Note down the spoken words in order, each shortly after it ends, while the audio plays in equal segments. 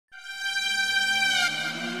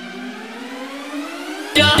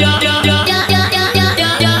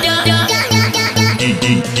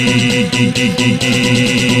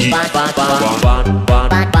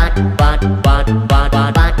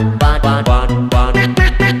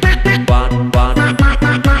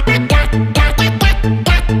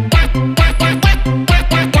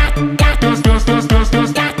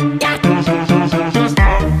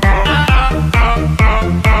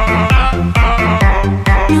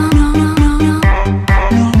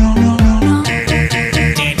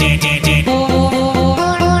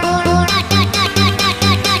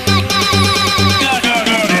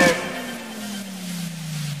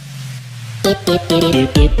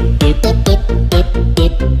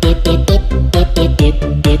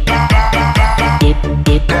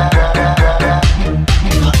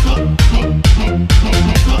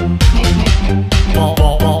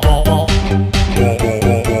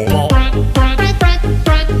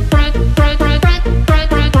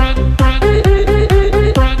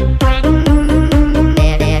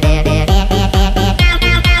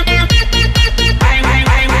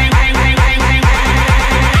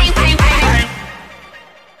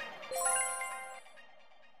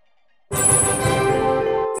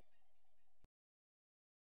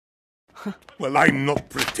Well, I'm not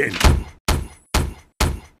pretending.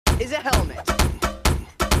 Is a helmet.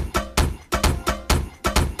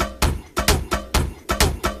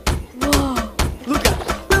 Whoa! Luca!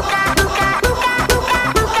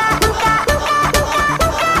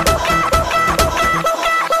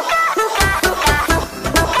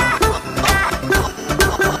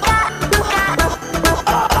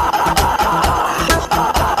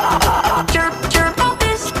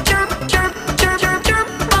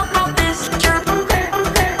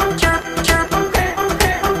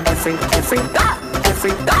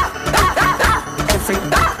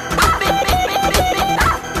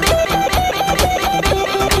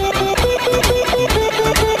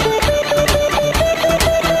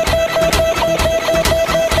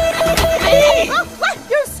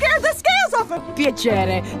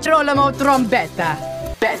 Piacere, trollamo trombetta.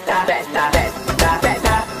 Betta, betta, betta, betta,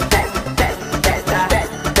 betta, betta,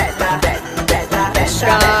 betta, betta, betta,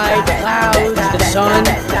 sky, clouds, the sun,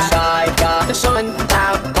 sky, God, the sun,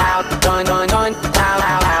 cloud, cloud, sun, sun, sun, cloud,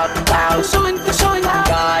 cloud, cloud, sun, the sun,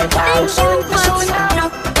 sky, cloud, sun, the sun,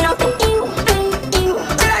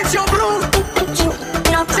 Silenzio blu! Silenzio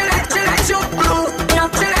blu!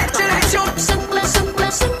 Silenzio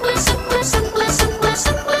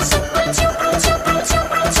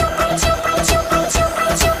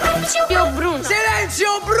Bruno!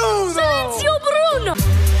 Silenzio Bruno!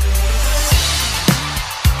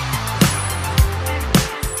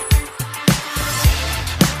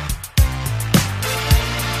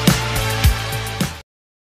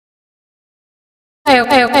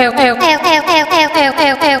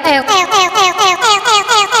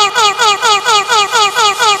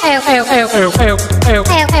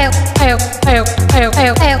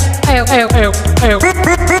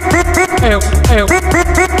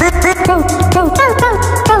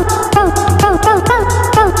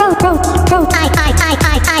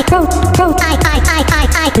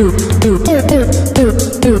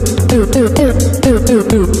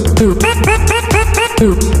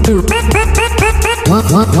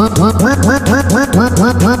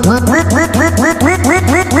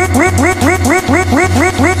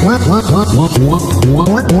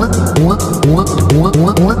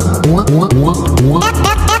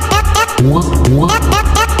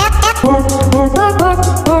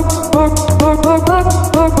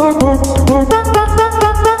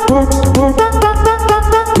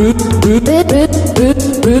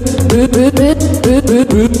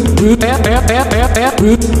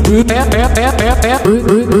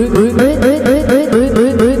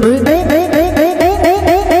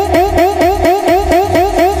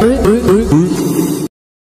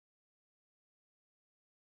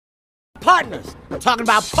 Partners, we're talking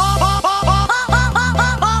about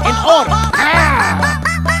in order.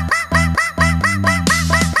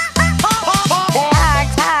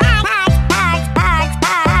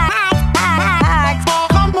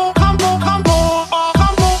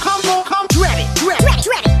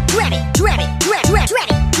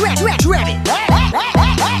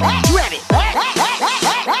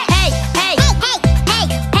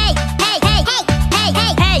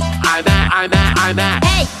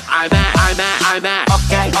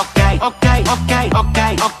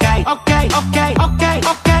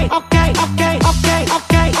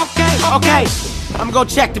 Okay, I'm gonna go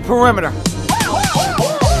check the perimeter.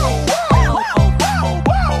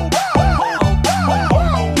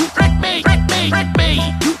 You trick me, trick me, trick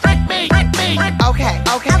me, you trick me, trick me. Okay.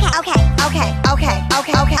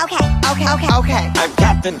 Okay. I've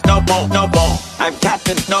got Captain Snowball, Snowball. I'm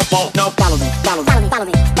Captain Snowball, no follow me, follow me, follow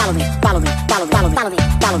me, follow me, follow me, follow me, follow me, follow me,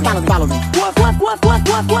 follow me, follow me. Woof, woof, woof, woof,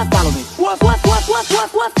 woof, woof, follow me. Woof, woof, woof, woof,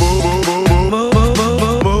 woof, woof. Move, move, move, move, move,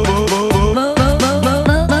 move, move.